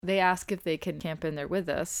They ask if they can camp in there with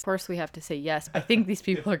us. Of course, we have to say yes. I think these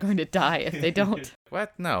people are going to die if they don't.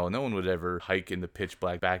 What? No one would ever hike in the pitch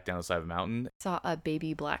black back down the side of a mountain. Saw a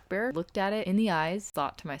baby black bear, looked at it in the eyes,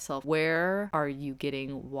 thought to myself, where are you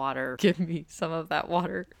getting water? Give me some of that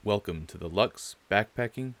water. Welcome to the Lux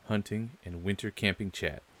Backpacking, Hunting, and Winter Camping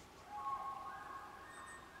Chat.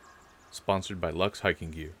 Sponsored by Lux Hiking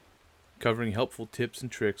Gear, covering helpful tips and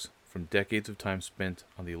tricks from decades of time spent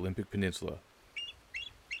on the Olympic Peninsula,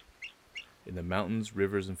 in the mountains,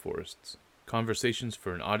 rivers, and forests. Conversations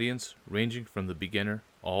for an audience ranging from the beginner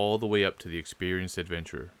all the way up to the experienced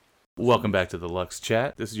adventurer. Welcome back to the Lux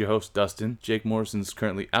Chat. This is your host, Dustin. Jake Morrison's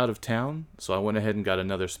currently out of town, so I went ahead and got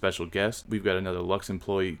another special guest. We've got another Lux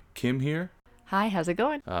employee, Kim, here. Hi, how's it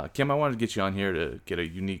going? Kim, I wanted to get you on here to get a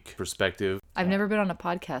unique perspective. I've never been on a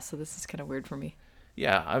podcast, so this is kind of weird for me.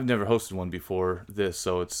 Yeah, I've never hosted one before this,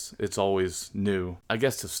 so it's always new. I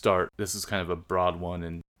guess to start, this is kind of a broad one,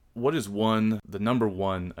 and what is the number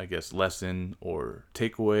one, I guess, lesson or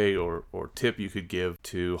takeaway or tip you could give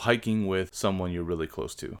to hiking with someone you're really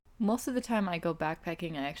close to? Most of the time I go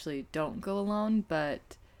backpacking, I actually don't go alone,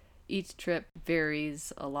 but each trip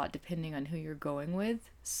varies a lot depending on who you're going with.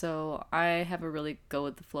 So I have a really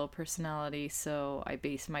go-with-the-flow personality, so I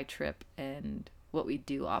base my trip and what we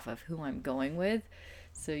do off of who I'm going with.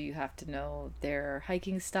 So you have to know their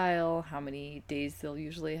hiking style, how many days they'll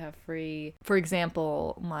usually have free. For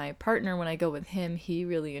example, my partner, when I go with him, he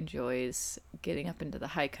really enjoys getting up into the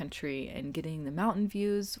high country and getting the mountain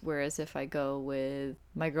views. Whereas if I go with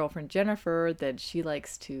my girlfriend Jennifer, then she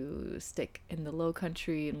likes to stick in the low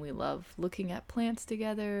country, and we love looking at plants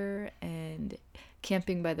together and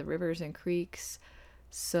camping by the rivers and creeks.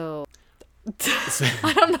 So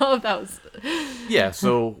I don't know if that was... Yeah,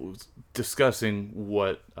 so discussing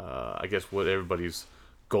what I guess what everybody's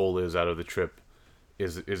goal is out of the trip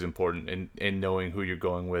is important, and knowing who you're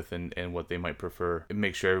going with and what they might prefer. It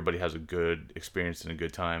makes sure everybody has a good experience and a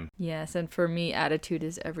good time. Yes, and for me, attitude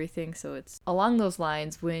is everything. So it's along those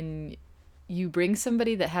lines. When you bring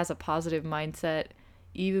somebody that has a positive mindset,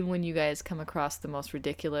 even when you guys come across the most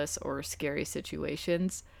ridiculous or scary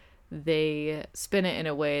situations, they spin it in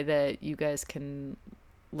a way that you guys can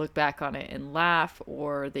look back on it and laugh,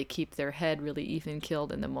 or they keep their head really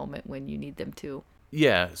even-keeled in the moment when you need them to.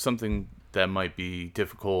 Yeah, something that might be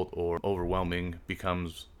difficult or overwhelming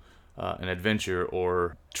becomes an adventure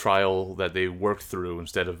or trial that they work through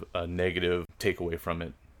instead of a negative takeaway from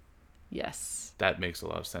it. Yes. That makes a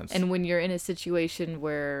lot of sense. And when you're in a situation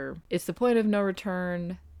where it's the point of no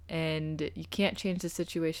return and you can't change the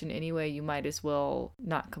situation anyway, you might as well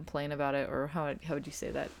not complain about it. Or how would you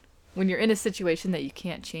say that? When you're in a situation that you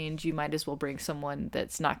can't change, you might as well bring someone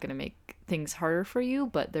that's not going to make things harder for you,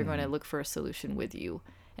 but they're going to look for a solution with you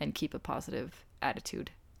and keep a positive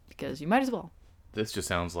attitude, because you might as well. This just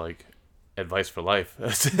sounds like advice for life.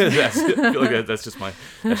 I feel like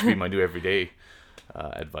that should be my new everyday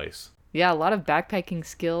advice. Yeah, a lot of backpacking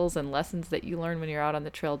skills and lessons that you learn when you're out on the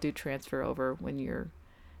trail do transfer over when you're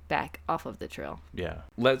back off of the trail. Yeah.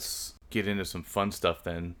 Let's get into some fun stuff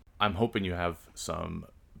then. I'm hoping you have some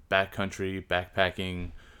backcountry,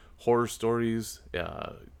 backpacking horror stories.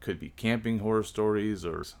 Could be camping horror stories,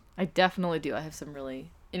 or... I definitely do. I have some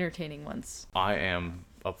really entertaining ones. I'm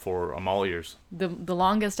all ears. The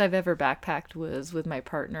longest I've ever backpacked was with my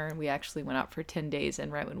partner, and we actually went out for 10 days,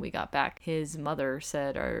 and right when we got back, his mother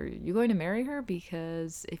said, "Are you going to marry her?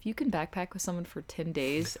 Because if you can backpack with someone for 10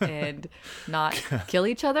 days and not kill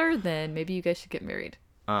each other, then maybe you guys should get married."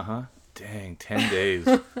 Uh-huh. Dang, 10 days.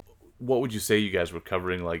 What would you say you guys were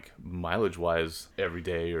covering, like, mileage-wise every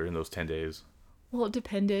day or in those 10 days? Well, it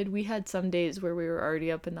depended. We had some days where we were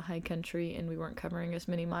already up in the high country and we weren't covering as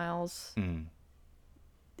many miles. Mm.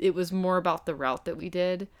 It was more about the route that we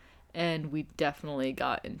did, and we definitely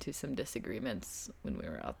got into some disagreements when we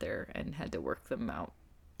were out there and had to work them out.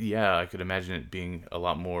 Yeah, I could imagine it being a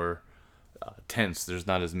lot more tense. There's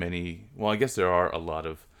not as many... Well, I guess there are a lot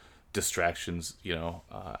of distractions,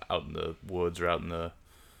 out in the woods or out in the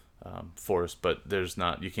forest, but there's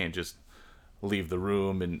not... You can't just leave the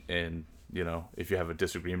room and if you have a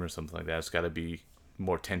disagreement or something like that, it's got to be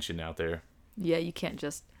more tension out there. Yeah, you can't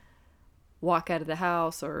just walk out of the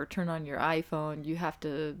house or turn on your iPhone. You have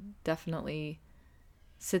to definitely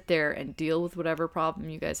sit there and deal with whatever problem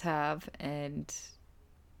you guys have and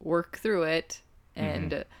work through it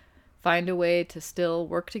and find a way to still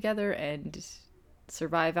work together and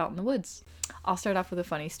survive out in the woods. I'll start off with a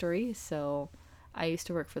funny story. So I used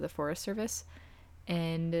to work for the Forest Service,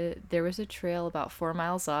 and there was a trail about 4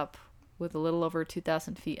 miles up with a little over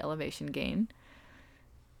 2,000 feet elevation gain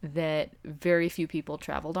that very few people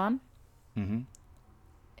traveled on. Mm-hmm.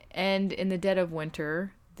 And in the dead of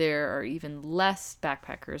winter, there are even less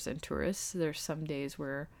backpackers and tourists. There's some days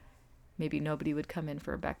where maybe nobody would come in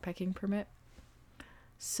for a backpacking permit.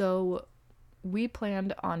 So we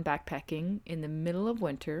planned on backpacking in the middle of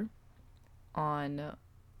winter on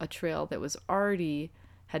a trail that was already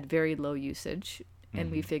had very low usage,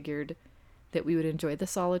 and we figured that we would enjoy the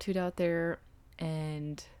solitude out there,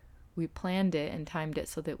 and we planned it and timed it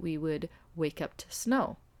so that we would wake up to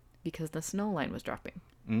snow because the snow line was dropping.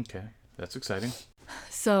 Okay, that's exciting.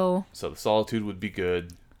 So the solitude would be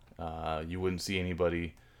good. You wouldn't see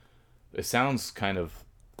anybody. It sounds kind of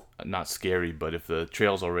not scary, but if the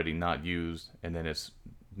trail's already not used and then it's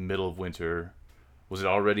middle of winter, was it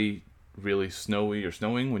already really snowy or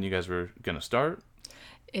snowing when you guys were going to start?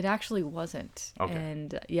 it actually wasn't. Okay.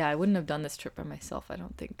 And yeah, I wouldn't have done this trip by myself, I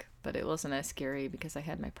don't think. But it wasn't as scary because I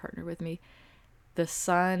had my partner with me. The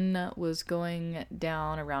sun was going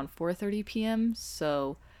down around 4:30 p.m.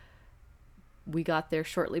 So we got there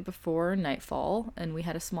shortly before nightfall and we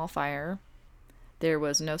had a small fire. There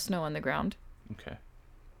was no snow on the ground. Okay.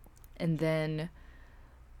 And then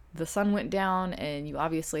the sun went down and you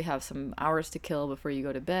obviously have some hours to kill before you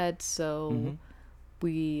go to bed. So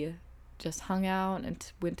we just hung out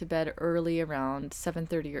and went to bed early around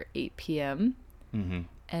 7:30 or 8 p.m.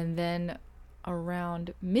 And then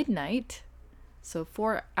around midnight, so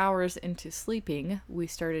 4 hours into sleeping, we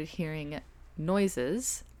started hearing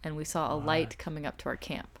noises and we saw a light coming up to our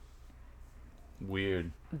camp.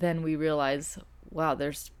 Weird. Then we realized, wow,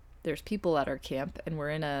 there's people at our camp, and we're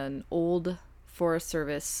in an old Forest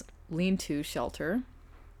Service lean-to shelter.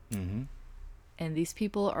 And these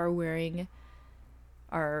people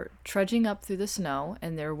are trudging up through the snow,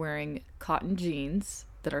 and they're wearing cotton jeans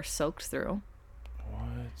that are soaked through.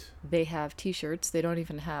 What? They have t-shirts. They don't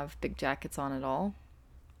even have big jackets on at all.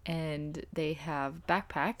 And they have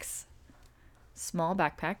backpacks, small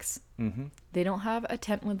backpacks. They don't have a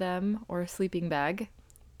tent with them or a sleeping bag.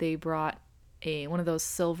 They brought one of those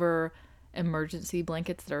silver emergency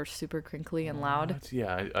blankets that are super crinkly and loud. What?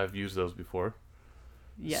 Yeah, I've used those before.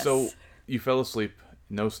 Yes. So you fell asleep,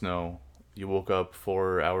 no snow. You woke up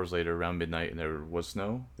 4 hours later around midnight and there was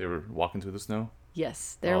snow? They were walking through the snow?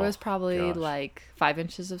 Yes, there was probably like 5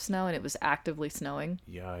 inches of snow, and it was actively snowing.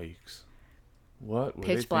 Yikes. What were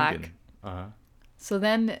Pitch they black. thinking? So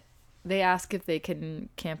then they ask if they can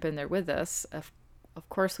camp in there with us. Of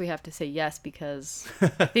course we have to say yes, because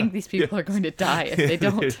I think these people are going to die if they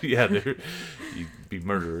don't. Yeah, you'd be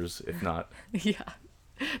murderers if not. Yeah,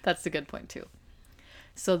 that's a good point too.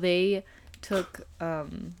 So they took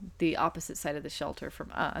the opposite side of the shelter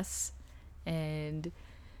from us, and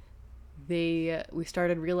we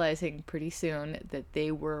started realizing pretty soon that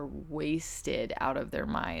they were wasted out of their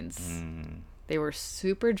minds. They were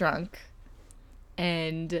super drunk,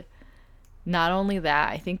 and not only that,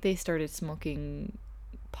 I think they started smoking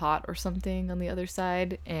pot or something on the other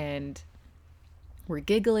side, and were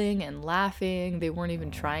giggling and laughing. They weren't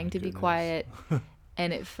even trying to be quiet.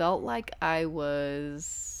 And it felt like I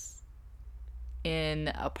was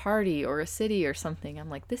in a party or a city or something. I'm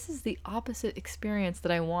like, this is the opposite experience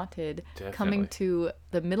that I wanted. Definitely. Coming to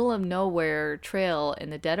the middle of nowhere trail in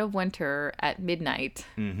the dead of winter at midnight.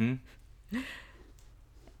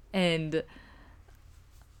 And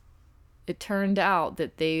it turned out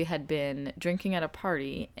that they had been drinking at a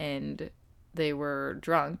party and they were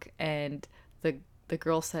drunk, and the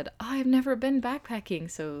girl said, I've never been backpacking.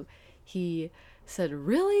 So he said,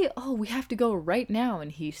 really? Oh, we have to go right now.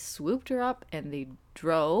 And he swooped her up and they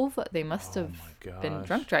drove. They must have been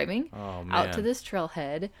drunk driving out to this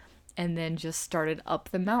trailhead, and then just started up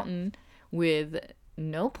the mountain with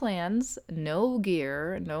no plans, no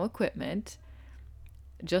gear, no equipment,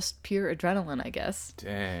 just pure adrenaline, I guess.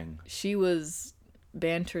 Dang. She was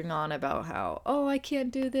bantering on about how, oh, I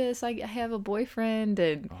can't do this, I have a boyfriend,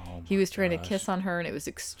 and he was trying to kiss on her, and it was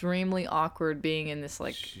extremely awkward being in this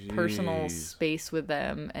like personal space with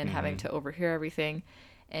them and having to overhear everything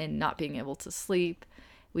and not being able to sleep.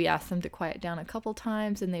 We asked them to quiet down a couple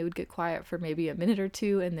times, and they would get quiet for maybe a minute or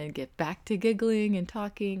two and then get back to giggling and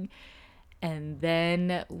talking. And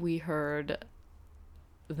then we heard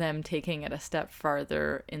them taking it a step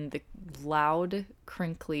farther in the loud,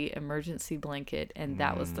 crinkly emergency blanket, and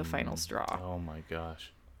that was the final straw. Oh my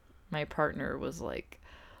gosh. My partner was like,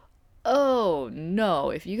 oh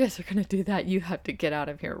no, if you guys are gonna do that, you have to get out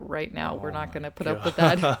of here right now. We're not gonna put up with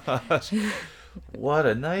that. What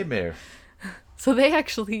a nightmare. So they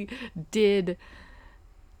actually did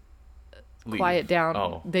quiet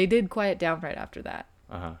down. They did quiet down right after that.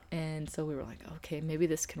 And so we were like, okay, maybe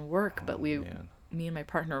this can work. But me and my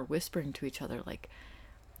partner were whispering to each other, like,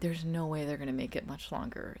 there's no way they're going to make it much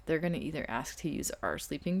longer. They're going to either ask to use our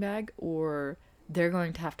sleeping bag or they're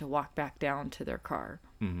going to have to walk back down to their car.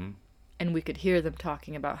 Mm-hmm. And we could hear them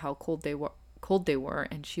talking about how cold they were,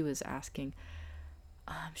 and she was asking,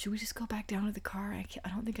 should we just go back down to the car? I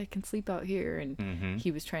don't think I can sleep out here. And Mm-hmm.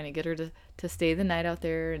 he was trying to get her to stay the night out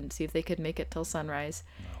there and see if they could make it till sunrise.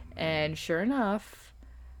 And sure enough,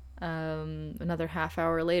 another half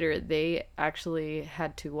hour later, they actually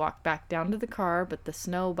had to walk back down to the car, but the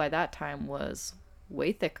snow by that time was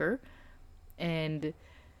way thicker. And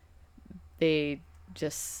they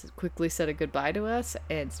just quickly said a goodbye to us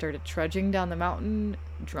and started trudging down the mountain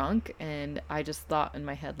drunk. And I just thought in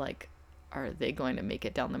my head, like, are they going to make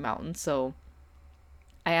it down the mountain? So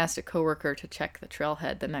I asked a coworker to check the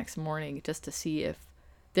trailhead the next morning just to see if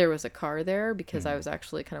there was a car there, because I was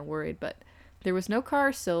actually kind of worried, but there was no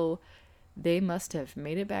car, so they must have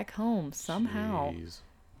made it back home somehow. Jeez.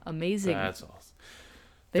 Amazing. That's awesome.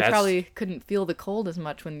 They probably couldn't feel the cold as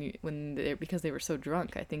much because they were so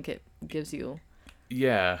drunk. I think it gives you.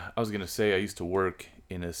 Yeah, I was gonna say I used to work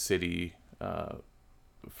in a city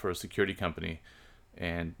for a security company,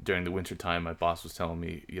 and during the winter time, my boss was telling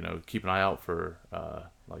me, keep an eye out for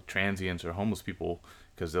like transients or homeless people,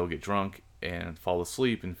 because they'll get drunk and fall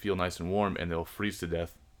asleep and feel nice and warm, and they'll freeze to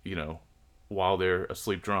death, while they're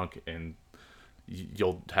asleep drunk, and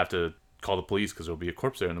you'll have to call the police because there'll be a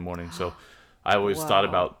corpse there in the morning. So I always thought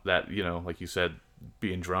about that, like you said,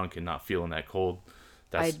 being drunk and not feeling that cold.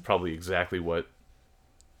 That's probably exactly what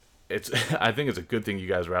it's. I think it's a good thing you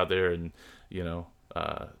guys were out there, and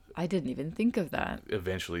I didn't even think of that.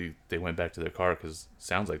 Eventually they went back to their car, because it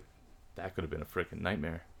sounds like that could have been a freaking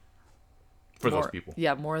nightmare for those people.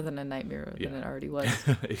 Yeah, more than a nightmare than it already was.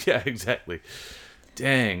 Yeah, exactly.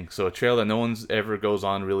 Dang. So a trail that no one's ever goes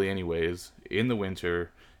on really anyways, in the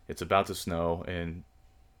winter, it's about to snow, and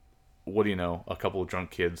what do you know, a couple of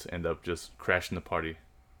drunk kids end up just crashing the party.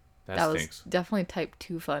 That stinks. Was definitely type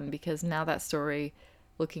 2 fun, because now that story,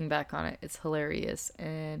 looking back on it, it's hilarious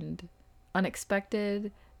and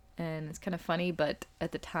unexpected, and it's kind of funny, but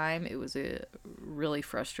at the time it was really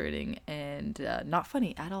frustrating and not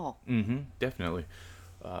funny at all. Mm-hmm, definitely.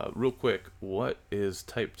 Real quick, what is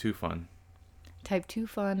type 2 fun? Type 2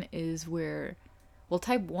 fun is where, well,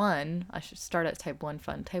 type 1, I should start at type 1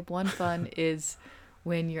 fun. Type 1 fun is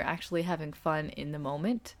when you're actually having fun in the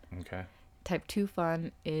moment. Okay. Type 2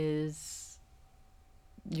 fun is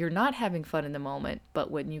you're not having fun in the moment, but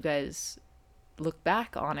when you guys look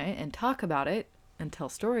back on it and talk about it and tell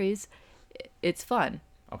stories, it's fun.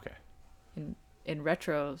 Okay. In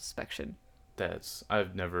retrospection.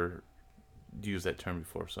 I've never used that term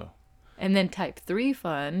before, so. And then type 3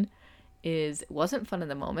 fun is, it wasn't fun in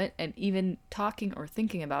the moment, and even talking or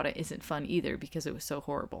thinking about it isn't fun either, because it was so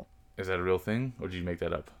horrible. Is that a real thing, or did you make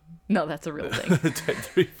that up? No, that's a real thing. Type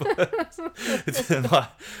 3 fun.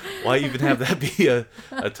 Why even have that be a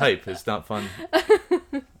type? It's not fun.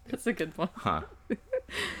 That's a good one. Huh.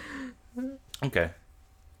 Okay.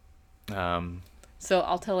 So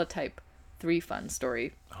I'll tell a type 3 fun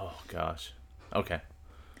story. Oh, gosh. Okay.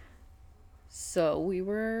 So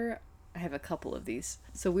I have a couple of these.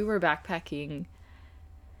 So we were backpacking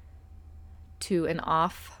to an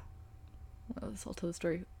off... Well, I'll tell the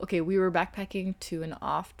story. Okay, we were backpacking to an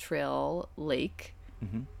off-trail lake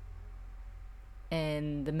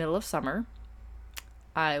in the middle of summer.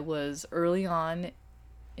 I was early on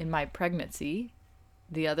in my pregnancy.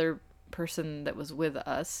 The other person that was with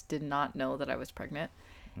us did not know that I was pregnant.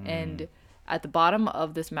 And at the bottom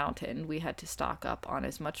of this mountain, we had to stock up on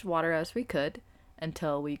as much water as we could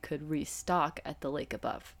until we could restock at the lake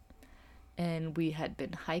above. And we had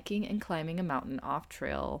been hiking and climbing a mountain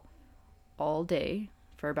off-trail all day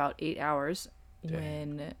for about 8 hours. Dang.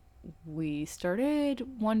 When we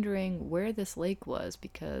started wondering where this lake was,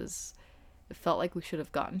 because it felt like we should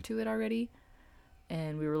have gotten to it already,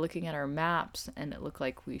 and we were looking at our maps and it looked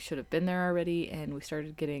like we should have been there already, and we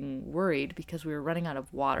started getting worried because we were running out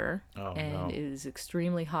of water. It is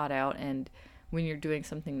extremely hot out, and when you're doing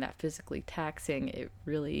something that physically taxing, it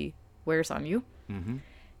really wears on you.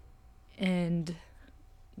 And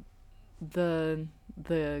the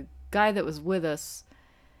guy that was with us,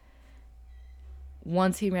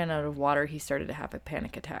 once he ran out of water, he started to have a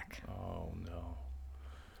panic attack. Oh, no.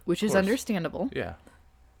 Which is understandable. Yeah.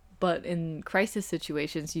 But in crisis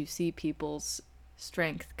situations, you see people's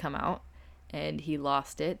strength come out, and he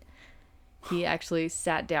lost it. He actually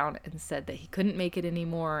sat down and said that he couldn't make it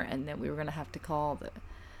anymore, and that we were going to have to call the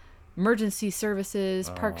emergency services,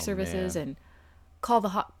 park services, and call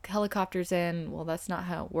the helicopters in. Well, that's not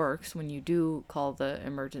how it works. When you do call the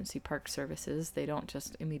emergency park services, they don't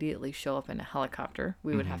just immediately show up in a helicopter.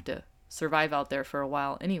 We would have to survive out there for a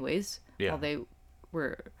while anyways, while they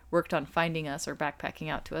worked on finding us or backpacking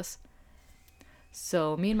out to us.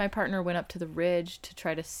 So me and my partner went up to the ridge to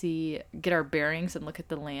try to get our bearings and look at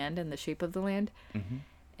the land and the shape of the land Mm-hmm.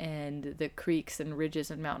 and the creeks and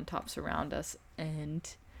ridges and mountaintops around us.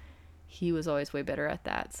 And he was always way better at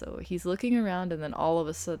that. So he's looking around, and then all of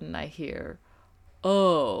a sudden I hear,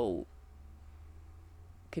 "Oh,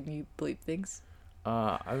 can you bleep things?"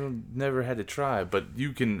 I've never had to try, but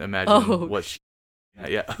you can imagine Oh, what.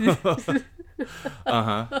 Yeah.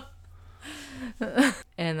 Uh-huh.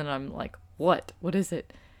 and then I'm like, "What? What is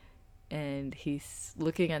it?" And he's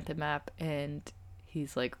looking at the map, and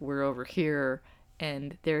he's like, "We're over here."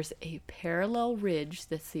 And there's a parallel ridge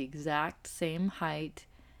that's the exact same height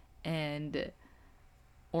and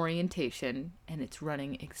orientation, and it's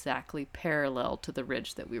running exactly parallel to the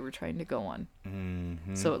ridge that we were trying to go on.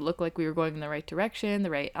 Mm-hmm. So it looked like we were going in the right direction,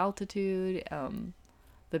 the right altitude.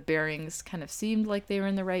 The bearings kind of seemed like they were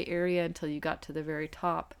in the right area until you got to the very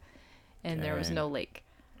top, and there was Dang. no lake.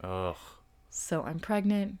 Ugh. So I'm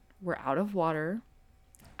pregnant. We're out of water.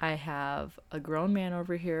 I have a grown man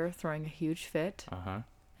over here throwing a huge fit Uh-huh.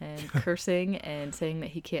 and cursing and saying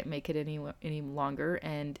that he can't make it any longer.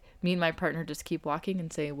 And me and my partner just keep walking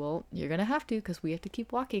and say, "Well, you're gonna have to, because we have to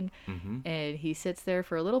keep walking." Mm-hmm. And he sits there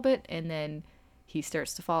for a little bit, and then he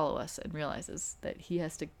starts to follow us and realizes that he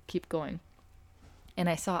has to keep going. And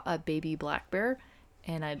I saw a baby black bear,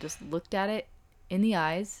 and I just looked at it in the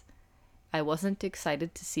eyes. I wasn't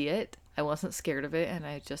excited to see it. I wasn't scared of it, and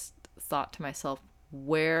I just thought to myself,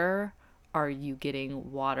 "Where are you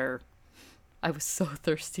getting water?" I was so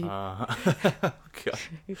thirsty. God.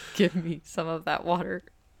 Give me some of that water.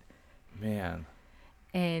 Man.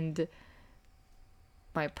 And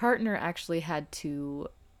my partner actually had to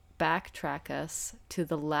backtrack us to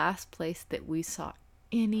the last place that we saw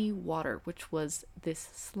any water, which was this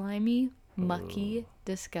slimy, mucky,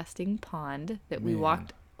 disgusting pond that we Man.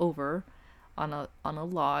 walked over on a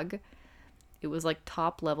log. It was like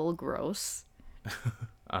top level gross.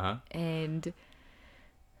 Uh-huh. And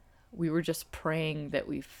we were just praying that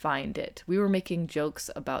we find it. We were making jokes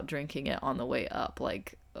about drinking it on the way up,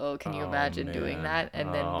 like, "Oh, can you Oh, imagine doing man. that?"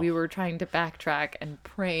 And then Oh. we were trying to backtrack and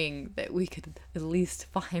praying that we could at least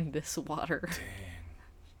find this water.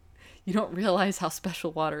 You don't realize how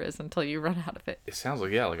special water is until you run out of it. It sounds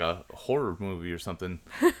like, yeah, like a horror movie or something.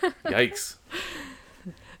 Yikes.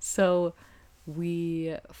 So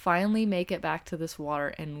we finally make it back to this water,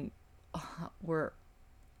 and we're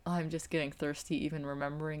I'm just getting thirsty even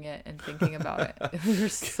remembering it and thinking about it. We were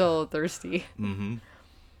so thirsty. Mm-hmm.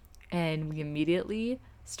 And we immediately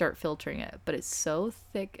start filtering it, but it's so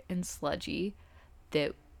thick and sludgy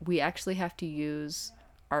that we actually have to use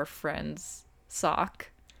our friend's sock.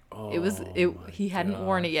 Oh, He hadn't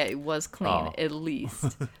worn it yet. It was clean, Oh. at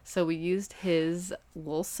least. So we used his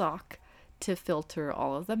wool sock to filter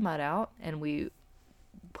all of the mud out, and we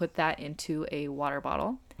put that into a water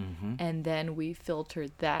bottle. Mm-hmm. And then we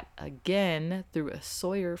filtered that again through a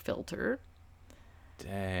Sawyer filter.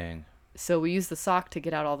 Dang. So we used the sock to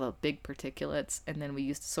get out all the big particulates, and then we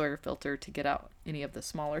used the Sawyer filter to get out any of the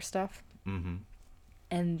smaller stuff. Mm-hmm.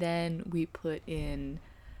 And then we put in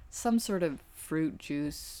some sort of fruit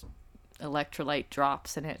juice, electrolyte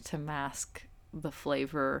drops in it to mask the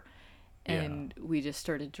flavor. And we just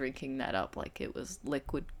started drinking that up like it was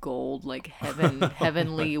liquid gold, like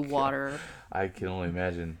heavenly water. I can only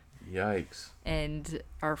imagine. Yikes. And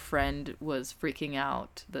our friend was freaking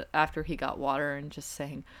out after he got water and just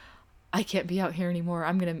saying, "I can't be out here anymore.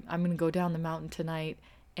 I'm gonna go down the mountain tonight."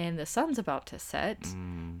 And the sun's about to set,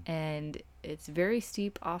 and it's very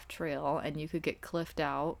steep off trail, and you could get cliffed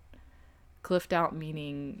out. Cliffed out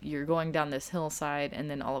meaning you're going down this hillside, and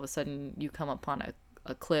then all of a sudden you come upon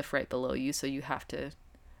a cliff right below you, so you have to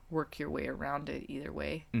work your way around it either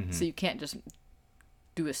way. Mm-hmm. So you can't just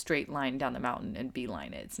do a straight line down the mountain and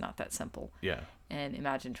beeline it. It's not that simple. Yeah. And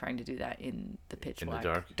imagine trying to do that in the pitch black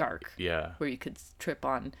dark, Yeah. where you could trip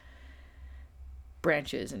on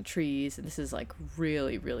branches and trees. And this is like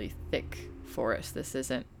really, really thick forest.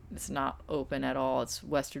 It's not open at all. It's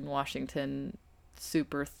Western Washington,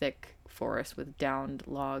 super thick forest with downed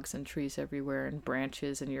logs and trees everywhere and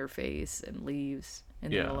branches in your face and leaves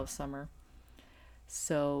in the middle of summer.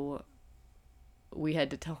 So we had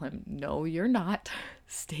to tell him, "No, you're not.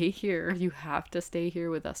 Stay here. You have to stay here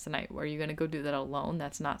with us tonight. Are you going to go do that alone?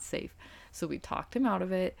 That's not safe." So we talked him out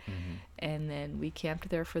of it, and then we camped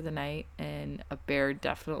there for the night, and a bear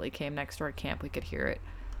definitely came next to our camp. We could hear it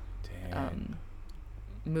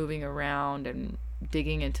moving around and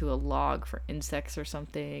digging into a log for insects or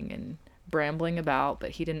something and brambling about,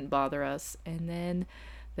 but he didn't bother us. And then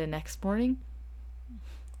the next morning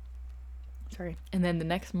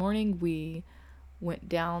we went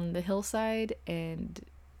down the hillside, and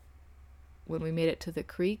when we made it to the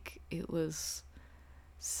creek, it was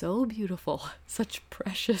so beautiful. Such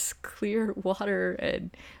precious, clear water.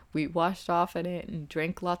 And we washed off in it and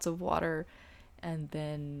drank lots of water and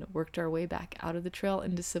then worked our way back out of the trail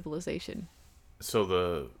into civilization.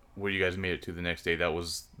 So where you guys made it to the next day, that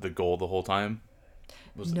was the goal the whole time?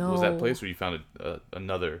 Was that No, place where you found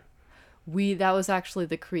another? that was actually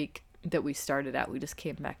the creek that we started at. We just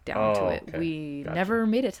came back down to Oh, it. okay. We Gotcha. never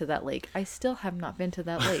made it to that lake. I still have not been to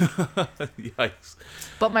that lake. Yikes.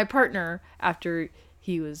 But my partner, after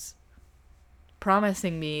he was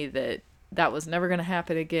promising me that that was never going to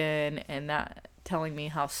happen again, and that telling me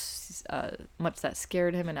how much that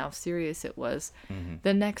scared him and how serious it was, Hmm.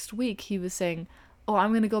 the next week he was saying, "Oh, I'm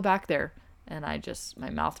going to go back there." And my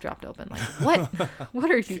mouth dropped open like, "What? What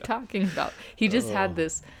are you talking about?" He just had Oh,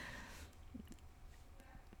 this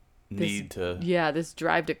need to yeah, this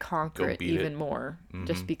drive to conquer go it beat even it. more, Hmm.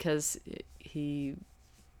 just because he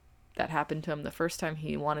that happened to him the first time.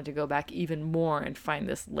 He wanted to go back even more and find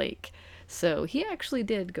this lake. So he actually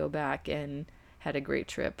did go back and had a great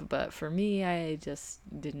trip. But for me, I just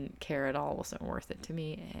didn't care at all. It wasn't worth it to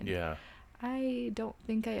me. And Yeah. I don't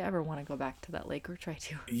think I ever want to go back to that lake or try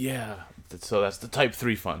to. Yeah. So that's the type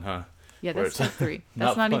 3 fun, huh? Yeah, Where that's it's type three.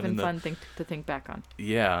 That's not not fun even in the. fun to think back on.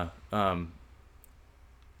 Yeah.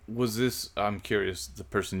 Was this, I'm curious, the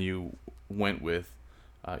person you went with,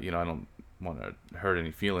 I don't want to hurt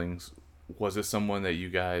any feelings. Was this someone that you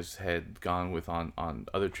guys had gone with on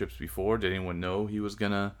other trips before? Did anyone know he was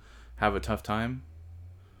going to have a tough time?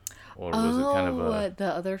 Or was it kind of Oh, a, the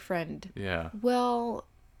other friend. yeah. Well,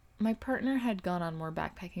 my partner had gone on more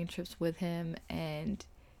backpacking trips with him, and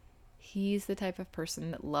he's the type of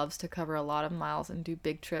person that loves to cover a lot of miles and do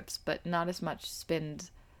big trips, but not as much spend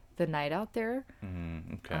the night out there.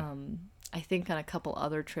 Okay. I think on a couple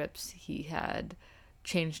other trips, he had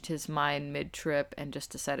changed his mind mid trip and just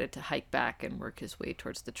decided to hike back and work his way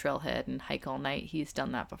towards the trailhead and hike all night. He's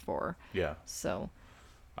done that before. Yeah. So,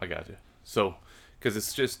 I got you. So, because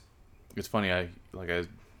it's funny. I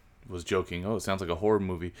was joking. Oh, it sounds like a horror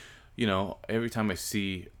movie. Every time I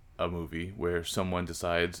see a movie where someone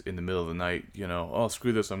decides in the middle of the night, oh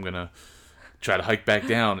screw this, I'm gonna try to hike back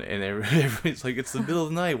down, and everybody's like, it's the middle of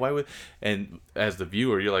the night. Why would? And as the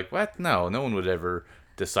viewer, you're like, what? No, no one would ever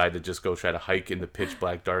decide to just go try to hike in the pitch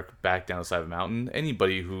black dark back down the side of a mountain.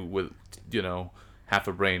 Anybody who would, half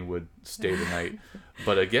a brain would stay the night.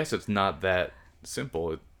 But I guess it's not that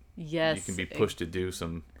simple. You can yes, be pushed to do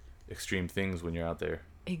some extreme things when you're out there.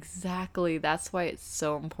 exactly. That's why it's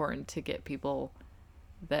so important to get people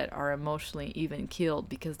that are emotionally even keeled,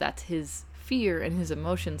 because that's his fear and his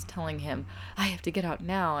emotions telling him, I have to get out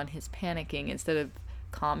now, and his panicking instead of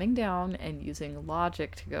calming down and using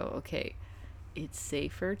logic to go, okay, it's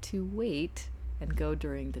safer to wait and go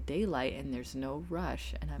during the daylight and there's no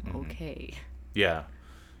rush and I'm Hmm. okay. Yeah.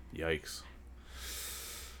 Yikes.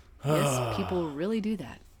 Yes, people really do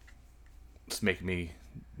that. It's making me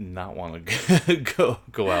not want to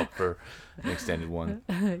go out for an extended one.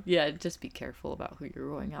 Yeah, just be careful about who you're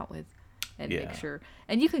going out with and make Yeah. sure.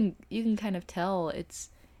 And you can kind of tell it's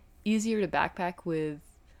easier to backpack with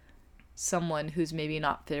someone who's maybe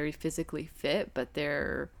not very physically fit, but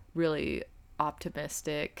they're really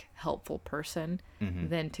optimistic, helpful person, Hmm.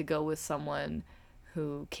 than to go with someone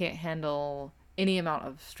who can't handle any amount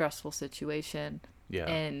of stressful situation, Yeah.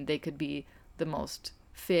 and they could be the most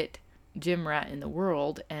fit gym rat in the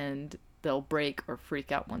world and they'll break or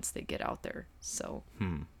freak out once they get out there. So,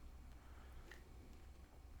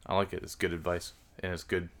 I like it. It's good advice, and it's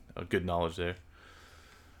good knowledge there.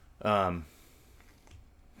 Um.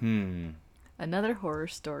 another horror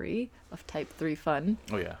story of type 3 fun.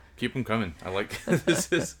 Oh yeah. Keep them coming. I like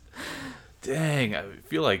this is. Dang.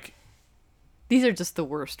 These are just the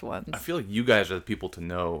worst ones. I feel like you guys are the people to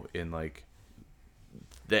know in like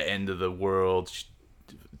the end of the world.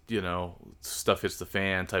 Stuff hits the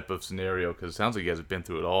fan type of scenario, because it sounds like you guys have been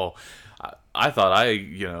through it all. I thought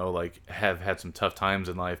like have had some tough times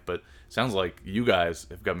in life, but it sounds like you guys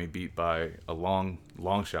have got me beat by a long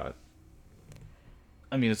shot.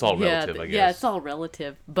 I mean, it's all relative, I guess. Yeah, it's all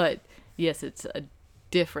relative, but yes, it's a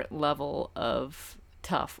different level of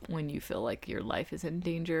tough when you feel like your life is in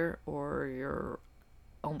danger, or you're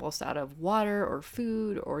almost out of water or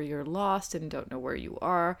food, or you're lost and don't know where you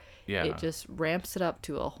are. Yeah. It just ramps it up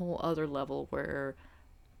to a whole other level where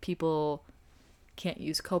people can't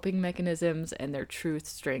use coping mechanisms and their true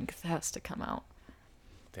strength has to come out.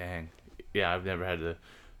 Dang. Yeah, I've never had to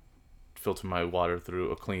filter my water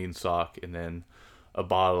through a clean sock and then a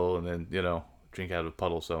bottle and then, drink out of a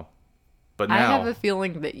puddle. So, but I have now, a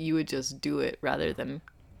feeling that you would just do it rather than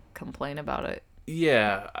complain about it.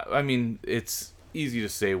 yeah, I mean, it's easy to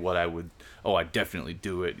say what I would. Oh, I definitely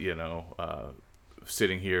do it.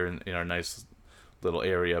 Sitting here in our nice little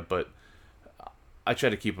area, but I try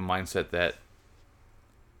to keep a mindset that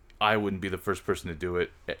I wouldn't be the first person to do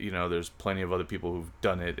it. There's plenty of other people who've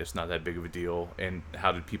done it. It's not that big of a deal. And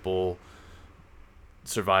how did people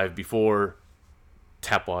survive before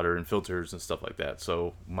tap water and filters and stuff like that?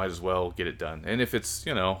 So might as well get it done. And if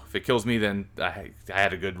if it kills me, then I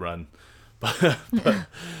had a good run. but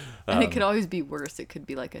and it could always be worse. It could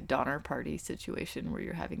be like a Donner Party situation where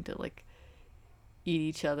you're having to like eat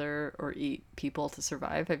each other or eat people to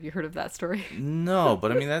survive. Have you heard of that story? No,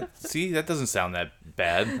 but I mean that doesn't sound that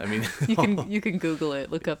bad. I mean, you can Google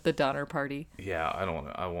it. Look up the Donner Party. Yeah,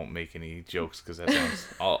 I won't make any jokes because that sounds.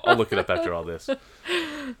 I'll look it up after all this.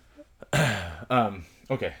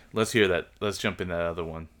 Okay, let's hear that. Let's jump in that other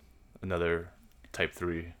one, another type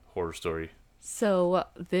 3 horror story. So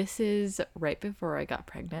this is right before I got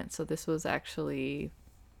pregnant. So this was actually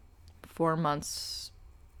 4 months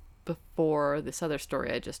before this other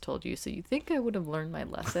story I just told you. So you think I would have learned my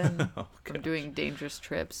lesson from doing dangerous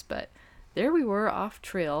trips, but there we were off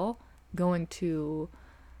trail going to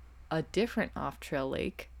a different off trail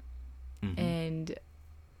lake, and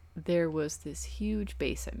there was this huge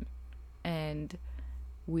basin, and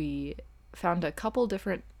we found a couple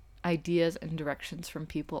different ideas and directions from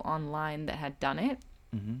people online that had done it.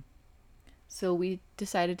 So we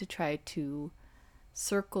decided to try to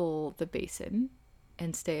circle the basin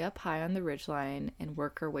and stay up high on the ridgeline and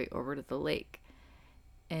work our way over to the lake.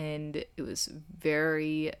 And it was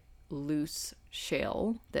very loose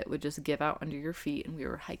shale that would just give out under your feet. And we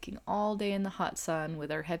were hiking all day in the hot sun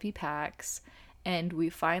with our heavy packs. And we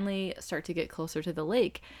finally start to get closer to the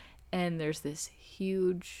lake. And there's this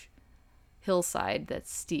huge hillside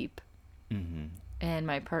that's steep. And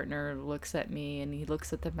my partner looks at me and he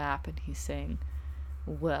looks at the map and he's saying,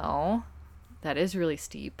 well, that is really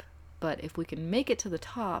steep. But if we can make it to the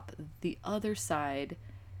top, the other side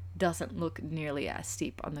doesn't look nearly as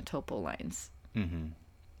steep on the topo lines.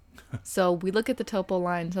 So we look at the topo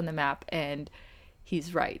lines on the map, and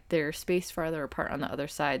he's right. They're spaced farther apart on the other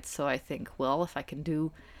side. So I think, well, if I can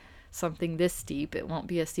do something this steep, it won't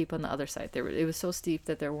be as steep on the other side. It was so steep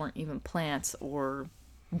that there weren't even plants or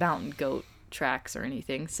mountain goat tracks or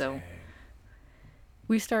anything. So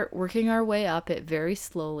we start working our way up it very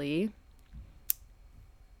slowly.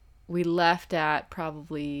 We left at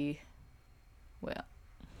probably, well,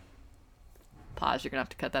 pause, you're going to have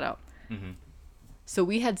to cut that out. So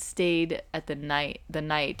we had stayed at the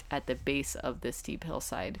night at the base of this steep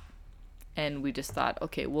hillside. And we just thought,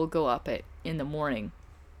 okay, we'll go up it in the morning.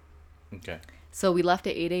 Okay. So we left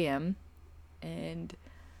at 8 a.m. and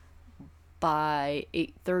by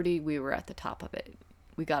 8:30 we were at the top of it.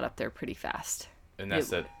 We got up there pretty fast. And that's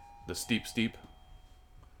the steep.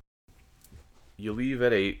 You leave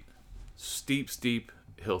at 8. Steep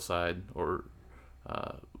hillside, or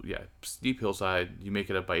steep hillside. You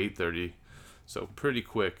make it up by 8:30, so pretty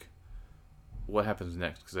quick. What happens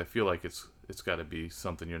next? Because I feel like it's got to be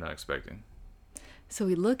something you're not expecting. So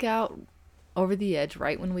we look out over the edge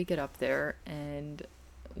right when we get up there, and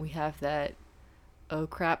we have that oh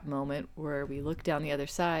crap moment where we look down the other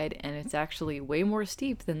side, and it's actually way more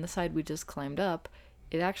steep than the side we just climbed up.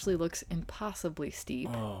 It actually looks impossibly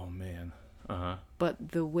steep. Oh man.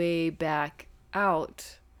 But the way back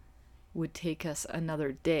out would take us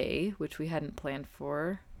another day, which we hadn't planned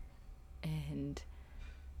for. And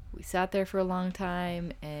we sat there for a long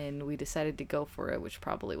time, and we decided to go for it, which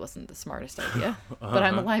probably wasn't the smartest idea. But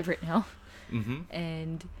I'm alive right now.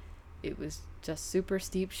 And it was just super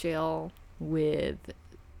steep shale with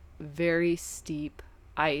very steep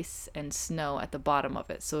ice and snow at the bottom of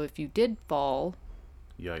it. So if you did fall...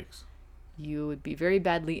 Yikes. You would be very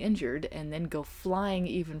badly injured and then go flying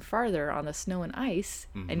even farther on the snow and ice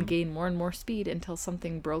and gain more and more speed until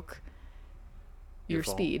something broke your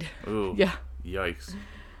speed. Ooh. Yeah. Yikes.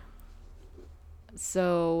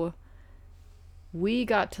 So we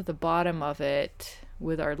got to the bottom of it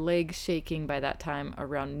with our legs shaking by that time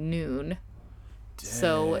around noon. Dang.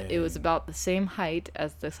 So it was about the same height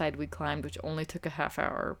as the side we climbed, which only took a half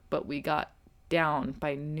hour, but we got down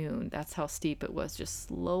by noon. That's how steep it was, just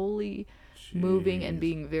slowly moving and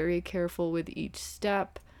being very careful with each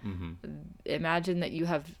step. Imagine that you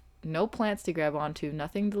have no plants to grab onto,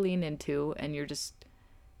 nothing to lean into, and you're just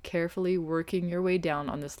carefully working your way down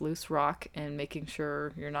on this loose rock and making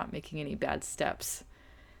sure you're not making any bad steps.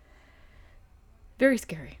 Very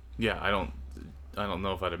scary. Yeah, I don't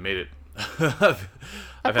know if I'd have made it.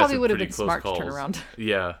 I probably would have been smart to turn around.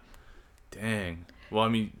 Yeah. Dang. Well, I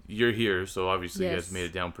mean, you're here, so obviously yes. You guys made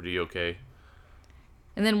it down pretty okay.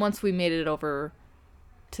 And then once we made it over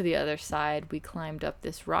to the other side. We climbed up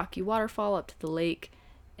this rocky waterfall up to the lake,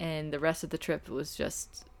 and the rest of the trip was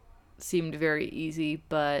just seemed very easy,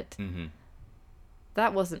 but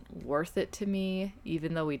that wasn't worth it to me,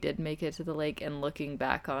 even though we did make it to the lake. And looking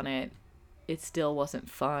back on it, it still wasn't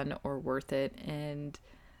fun or worth it, and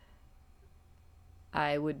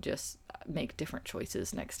I would just make different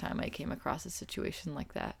choices next time I came across a situation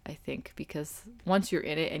like that, I think, because once you're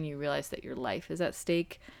in it and you realize that your life is at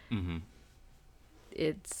stake,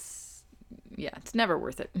 it's never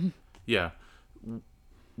worth it. Yeah.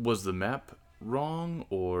 Was the map wrong,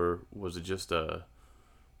 or was it just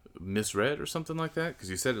misread or something like that? Because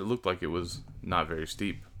you said it looked like it was not very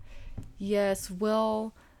steep. Yes,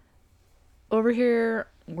 well, over here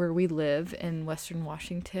where we live in Western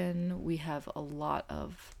Washington, we have a lot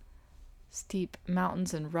of steep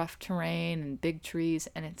mountains and rough terrain and big trees,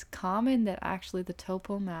 and it's common that actually the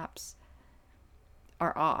topo maps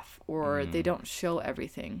are off, or they don't show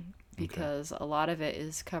everything, because a lot of it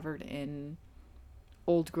is covered in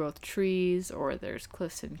old growth trees, or there's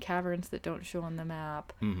cliffs and caverns that don't show on the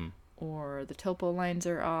map, or the topo lines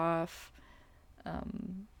are off.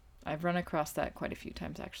 I've run across that quite a few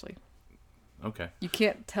times, actually. Okay. You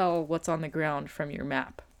can't tell what's on the ground from your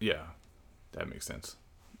map. Yeah, that makes sense.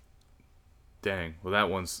 Dang. Well,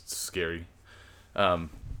 that one's scary.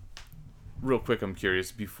 Real quick, I'm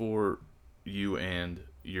curious, before you and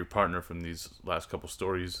your partner from these last couple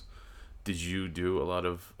stories, did you do a lot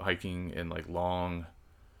of hiking and like long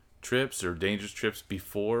trips or dangerous trips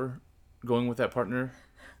before going with that partner?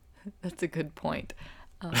 That's a good point.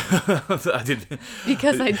 I did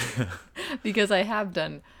because I have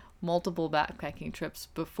done multiple backpacking trips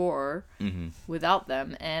before without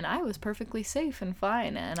them, and I was perfectly safe and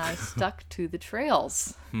fine, and I stuck to the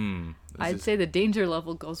trails. I'd say the danger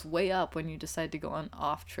level goes way up when you decide to go on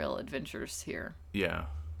off-trail adventures here. Yeah.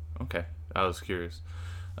 Okay. I was curious.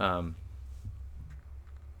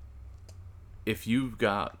 If you've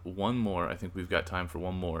got one more, I think we've got time for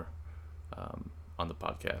one more on the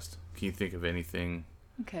podcast. Can you think of anything?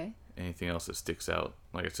 Okay. Anything else that sticks out?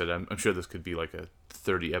 Like I said, I'm sure this could be like a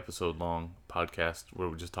 30 episode long podcast where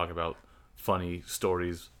we just talk about funny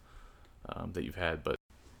stories that you've had. But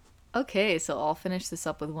okay, so I'll finish this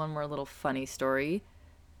up with one more little funny story.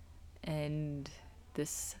 And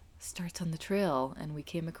this starts on the trail, and we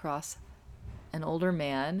came across an older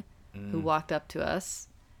man who walked up to us,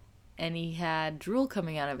 and he had drool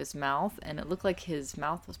coming out of his mouth, and it looked like his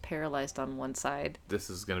mouth was paralyzed on one side. This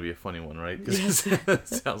is going to be a funny one, right? Yes. It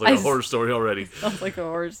sounds like a horror story already. Sounds like a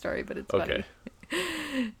horror story, but it's okay.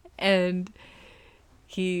 funny. And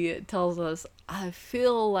he tells us, I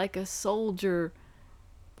feel like a soldier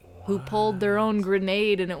who pulled their own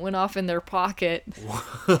grenade and it went off in their pocket.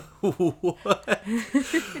 What?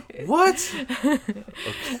 What?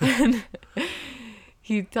 And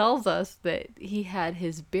he tells us that he had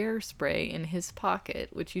his bear spray in his pocket,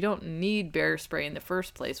 which you don't need bear spray in the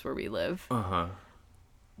first place where we live.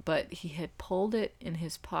 But he had pulled it in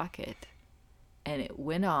his pocket, and it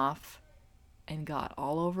went off and got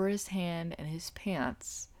all over his hand and his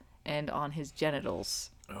pants and on his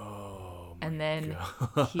genitals. Oh, my And then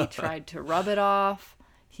God. he tried to rub it off.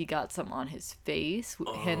 He got some on his face,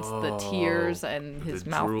 hence the tears and his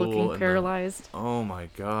mouth looking paralyzed. Oh my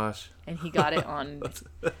gosh. And he got it on...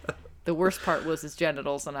 The worst part was his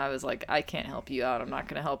genitals, and I was like, I can't help you out. I'm not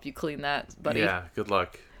going to help you clean that, buddy. Yeah, good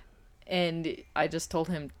luck. And I just told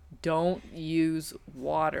him, don't use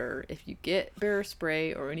water. If you get bear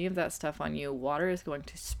spray or any of that stuff on you, water is going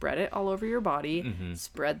to spread it all over your body,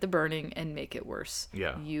 spread the burning, and make it worse.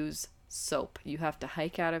 Yeah. Use soap. You have to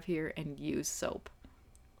hike out of here and use soap.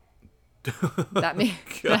 That made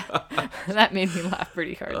me laugh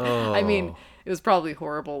pretty hard. I mean, it was probably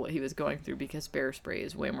horrible what he was going through because bear spray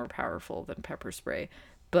is way more powerful than pepper spray,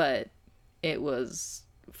 but it was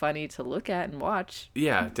funny to look at and watch.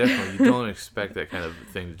 Yeah, definitely. You don't expect that kind of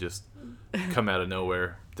thing to just come out of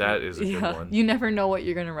nowhere. That is a good one. You never know what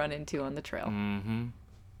you're going to run into on the trail.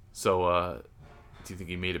 So, do you think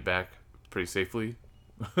he made it back pretty safely?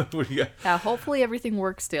 What do you got? Yeah, hopefully everything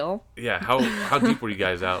works still. Yeah, how deep were you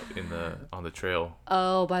guys out on the trail?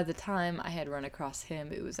 Oh, by the time I had run across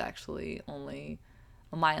him, it was actually only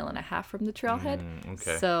a mile and a half from the trailhead.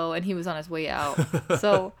 Okay. So, and he was on his way out.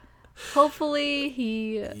 So, hopefully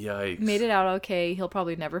he made it out okay. He'll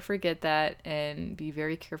probably never forget that and be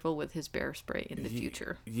very careful with his bear spray in the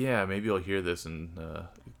future. Yeah, maybe he'll hear this and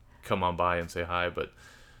come on by and say hi, but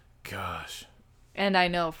gosh. And I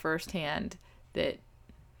know firsthand that...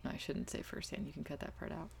 No, I shouldn't say firsthand. You can cut that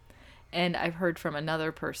part out. And I've heard from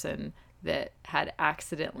another person that had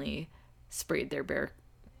accidentally sprayed their bear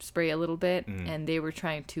spray a little bit, Mm. and they were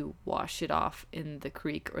trying to wash it off in the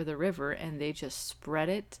creek or the river, and they just spread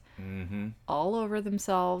it Mm-hmm. all over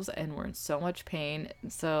themselves and were in so much pain.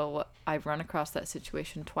 So I've run across that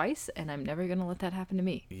situation twice, and I'm never going to let that happen to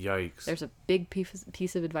me. Yikes. There's a big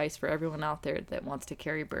piece of advice for everyone out there that wants to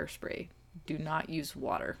carry bear spray. Do not use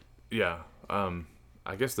water. Yeah.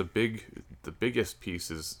 I guess the biggest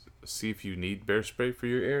piece is see if you need bear spray for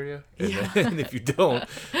your area, and, Yeah. and if you don't,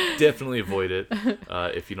 definitely avoid it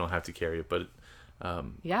if you don't have to carry it. But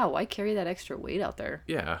Yeah, why carry that extra weight out there?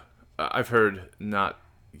 yeah, I've heard not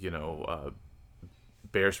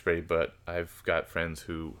bear spray, but I've got friends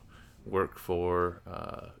who work for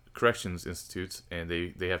corrections institutes, and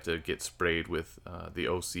they have to get sprayed with the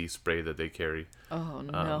OC spray that they carry. Oh,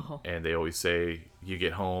 no. And they always say you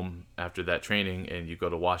get home after that training and you go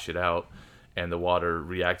to wash it out, and the water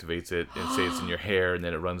reactivates it, and say it's in your hair, and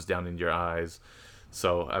then it runs down into your eyes.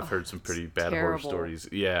 So I've heard some pretty bad horror terrible. stories,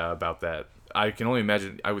 yeah, about that. I can only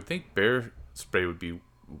imagine. I would think bear spray would be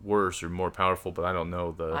worse or more powerful, but I don't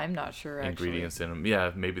know the I'm not sure, ingredients in them.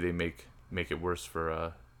 Yeah, maybe they make it worse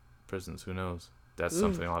for prisons. Who knows? That's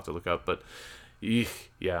something I'll have to look up. But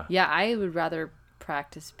yeah, Yeah, I would rather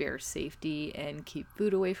practice bear safety and keep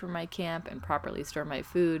food away from my camp and properly store my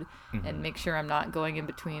food and make sure I'm not going in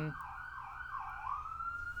between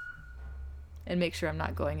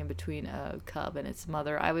a cub and its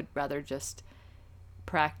mother. I would rather just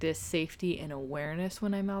practice safety and awareness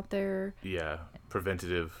when I'm out there. yeah,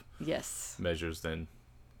 preventative Yes. measures than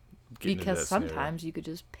getting into Because that scenario. sometimes you could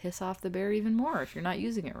just piss off the bear even more if you're not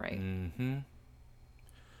using it right. Mm-hmm.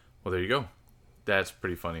 Well, there you go. That's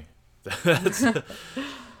pretty funny. That's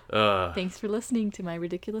Thanks for listening to my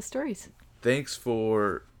ridiculous stories. thanks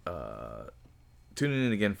for tuning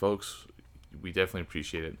in again, folks. We definitely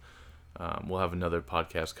appreciate it. We'll have another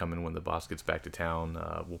podcast coming when the boss gets back to town.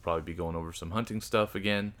 We'll probably be going over some hunting stuff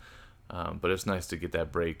again. But it's nice to get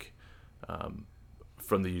that break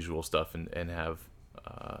from the usual stuff and have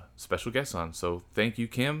special guests on. So thank you,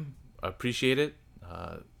 Kim. I appreciate it.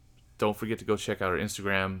 Don't forget to go check out our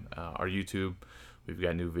Instagram, our YouTube. We've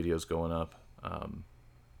got new videos going up.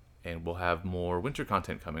 And we'll have more winter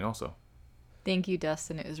content coming also. Thank you,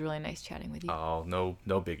 Dustin. It was really nice chatting with you. Oh, no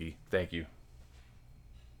biggie. Thank you.